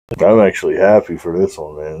I'm actually happy for this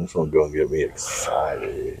one, man. This one's gonna get me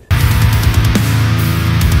excited.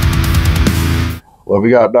 What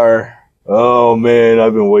we got there? Oh man,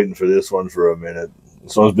 I've been waiting for this one for a minute.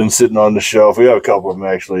 This one's been sitting on the shelf. We have a couple of them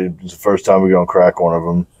actually. It's the first time we're gonna crack one of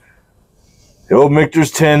them. The old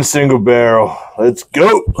Michters 10 single barrel. Let's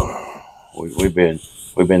go. We've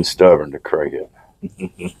been stubborn to crack it,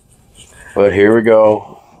 but here we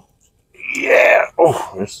go. Yeah.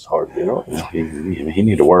 Oh, this is hard to get on. He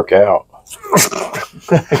need to work out.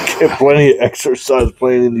 I get plenty of exercise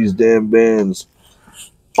playing in these damn bands.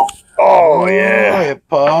 Oh, yeah.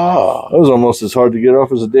 Pa. That was almost as hard to get off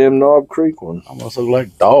as a damn Knob Creek one. Almost look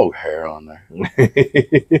like dog hair on there.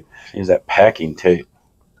 Use that packing tape.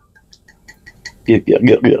 Look at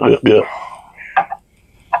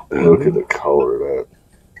the color of that.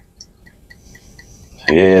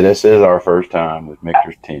 Yeah, this is our first time with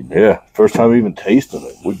Michters 10. Yeah, first time even tasting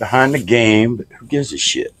it. We're behind the game, but who gives a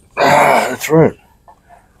shit? Ah, that's right.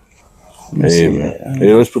 Hey, man.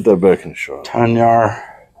 Hey, let's put that back in the shop. Tanyar.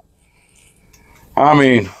 I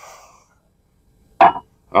mean, I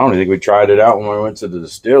don't think we tried it out when we went to the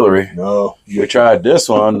distillery. No. We tried this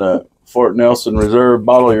one, the Fort Nelson Reserve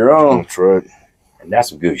Bottle Your Own. That's right. And that's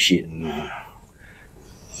some good shit.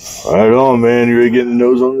 Right on, man. You ready to get the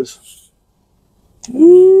nose on this?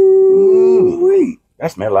 Ooh, wait.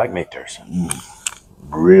 That smells like Michters.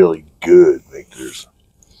 Really good Michters.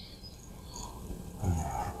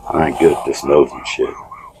 I ain't good at this nose and shit.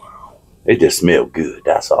 It just smells good,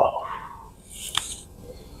 that's all.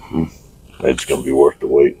 That's going to be worth the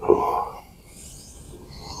wait.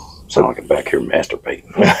 Sound like I'm back here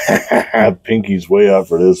masturbating. Pinky's way out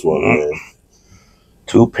for this one, man.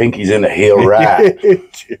 2 pinkies in the hill ride.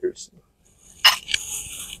 Cheers.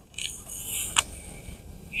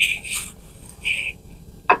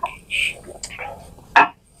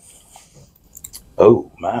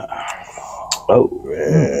 Oh, my. Oh,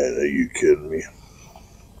 man, are you kidding me?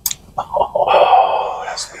 Oh,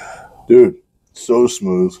 that's good. Dude, so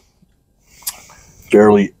smooth.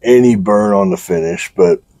 Barely any burn on the finish,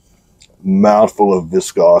 but mouthful of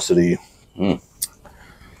viscosity.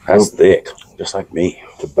 That's thick, just like me.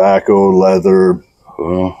 Tobacco, leather,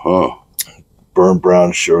 burnt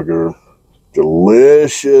brown sugar.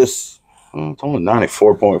 Delicious. It's only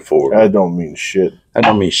 94.4. That don't mean shit. That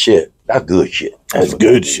don't mean shit. That's good shit. That's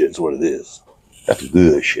good shit is what it is. That's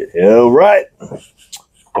good shit. Yeah, right.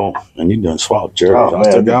 Oh, and you done swallowed jerky. Oh, I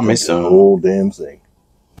still got me some. The whole damn thing.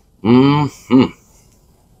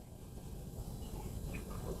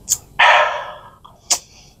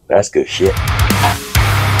 That's good shit.